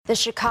The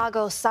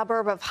Chicago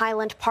suburb of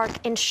Highland Park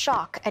in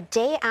shock a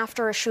day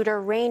after a shooter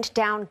rained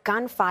down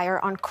gunfire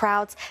on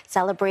crowds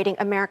celebrating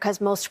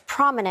America's most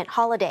prominent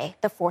holiday,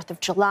 the 4th of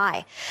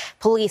July.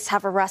 Police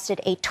have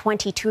arrested a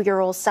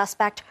 22-year-old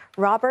suspect,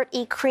 Robert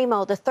E.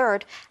 Crimo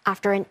III,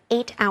 after an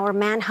 8-hour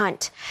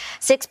manhunt.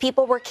 6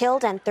 people were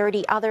killed and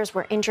 30 others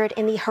were injured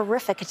in the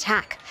horrific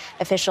attack.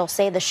 Officials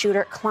say the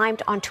shooter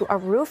climbed onto a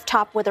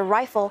rooftop with a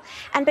rifle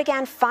and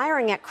began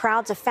firing at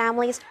crowds of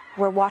families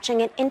who were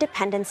watching an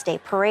Independence Day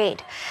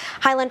parade.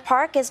 Highland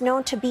Park is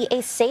known to be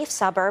a safe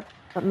suburb,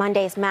 but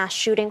Monday's mass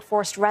shooting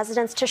forced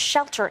residents to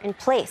shelter in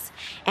place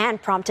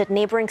and prompted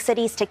neighboring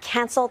cities to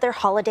cancel their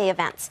holiday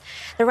events.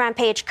 The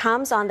rampage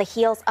comes on the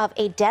heels of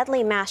a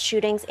deadly mass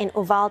shootings in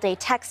Uvalde,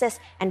 Texas,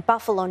 and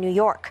Buffalo, New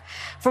York.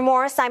 For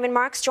more, Simon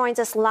Marks joins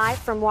us live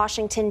from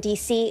Washington,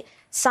 D.C.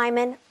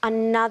 Simon,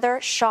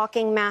 another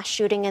shocking mass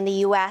shooting in the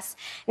U.S.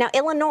 Now,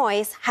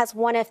 Illinois has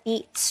one of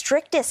the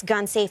strictest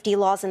gun safety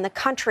laws in the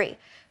country.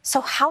 So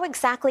how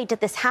exactly did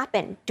this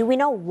happen? Do we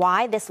know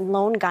why this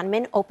lone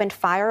gunman opened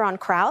fire on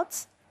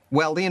crowds?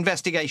 Well, the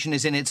investigation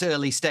is in its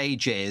early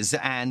stages,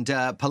 and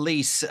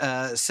police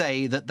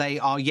say that they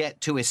are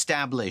yet to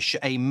establish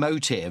a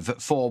motive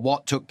for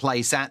what took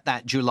place at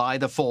that July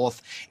the 4th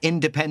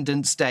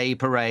Independence Day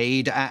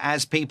parade,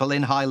 as people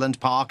in Highland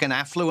Park, an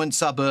affluent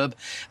suburb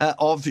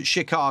of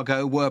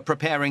Chicago, were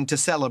preparing to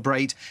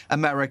celebrate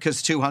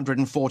America's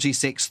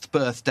 246th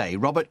birthday.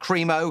 Robert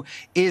Crimo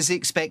is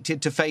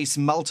expected to face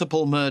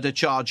multiple murder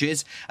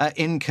charges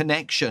in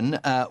connection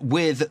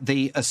with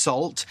the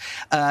assault.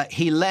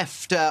 He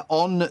left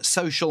on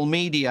social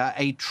media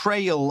a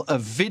trail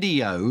of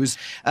videos,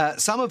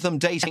 some of them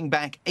dating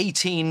back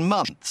 18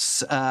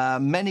 months,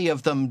 many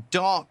of them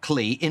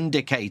darkly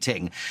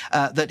indicating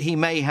that he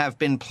may have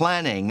been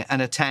planning an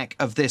attack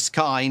of this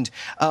kind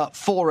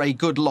for a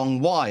good long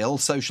while.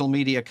 Social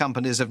media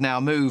companies have now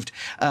moved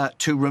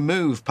to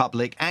remove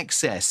public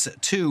access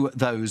to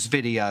those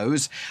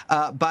videos.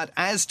 But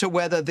as to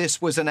whether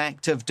this was an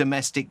act of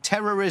domestic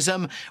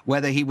terrorism,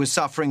 whether he was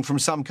suffering from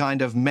some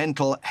kind of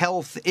mental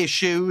health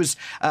issues,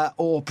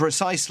 or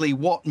precisely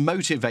what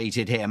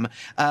motivated him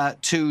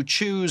to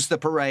choose the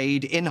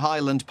parade in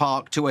Highland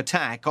Park to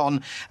attack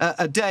on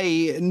a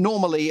day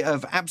normally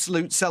of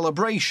absolute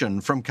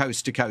celebration from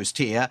coast to coast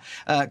here,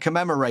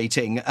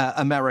 commemorating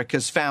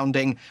America's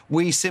founding,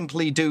 we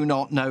simply do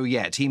not know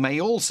yet. He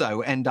may also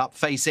end up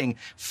facing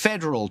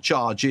federal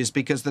charges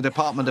because the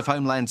Department of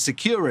Homeland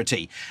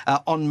Security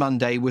on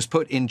Monday was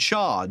put in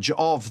charge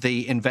of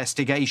the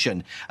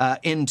investigation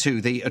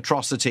into the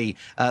atrocity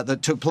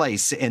that took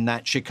place in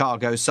that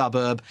Chicago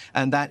suburb.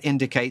 And that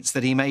indicates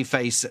that he may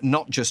face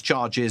not just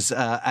charges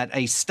at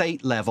a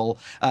state level,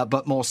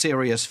 but more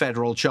serious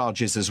federal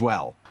charges as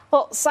well.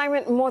 Well,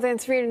 Simon, more than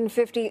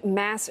 350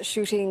 mass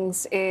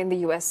shootings in the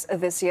U.S.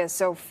 this year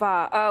so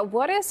far.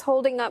 What is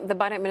holding up the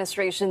Biden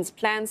administration's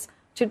plans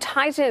to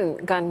tighten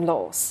gun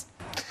laws?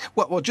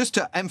 Well, just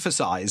to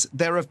emphasize,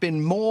 there have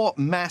been more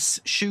mass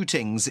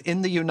shootings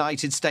in the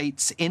United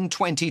States in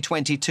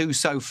 2022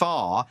 so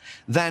far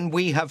than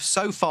we have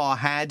so far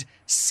had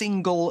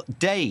single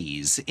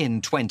days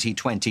in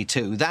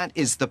 2022. That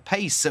is the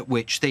pace at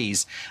which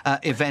these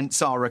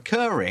events are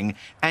occurring,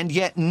 and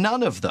yet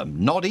none of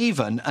them, not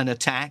even an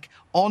attack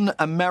on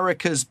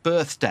America's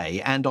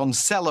birthday and on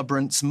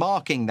celebrants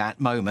marking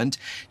that moment,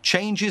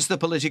 changes the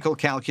political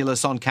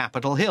calculus on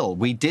Capitol Hill.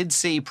 We did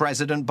see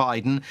President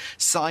Biden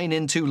sign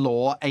into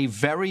law a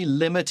very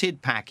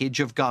limited package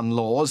of gun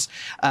laws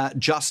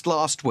just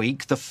last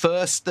week, the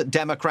first that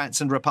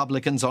Democrats and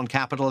Republicans on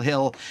Capitol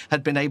Hill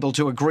had been able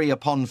to agree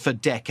upon for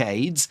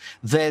decades.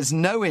 There's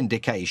no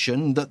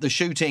indication that the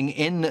shooting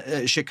in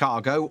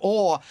Chicago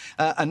or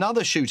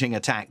another shooting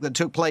attack that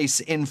took place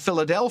in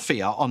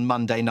Philadelphia on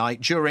Monday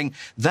night during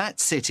that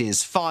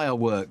city's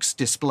fireworks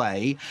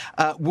display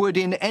would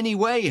in any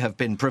way have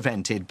been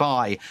prevented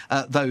by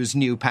those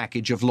new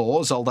package of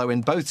laws, although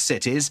in both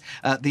cities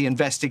the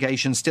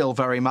investigation still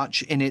very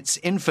much in its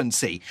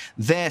infancy.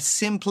 There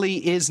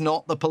simply is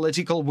not the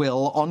political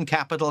will on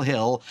Capitol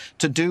Hill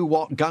to do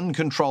what gun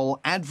control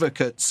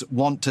advocates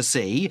want to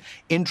see,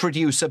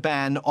 introduce a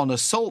ban on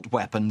assault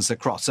weapons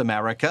across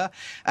America,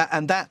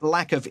 and that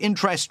lack of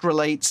interest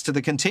relates to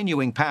the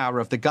continuing power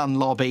of the gun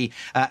lobby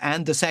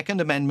and the Second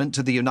Amendment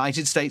to the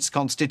United States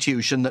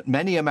Constitution that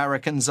many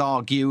Americans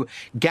argue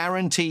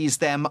guarantees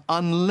them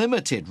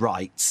unlimited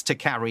rights to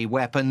carry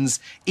weapons,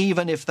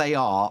 even if they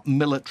are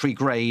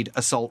military-grade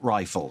assault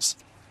rifles.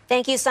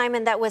 Thank you,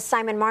 Simon. That was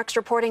Simon Marks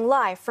reporting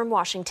live from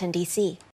Washington, D.C.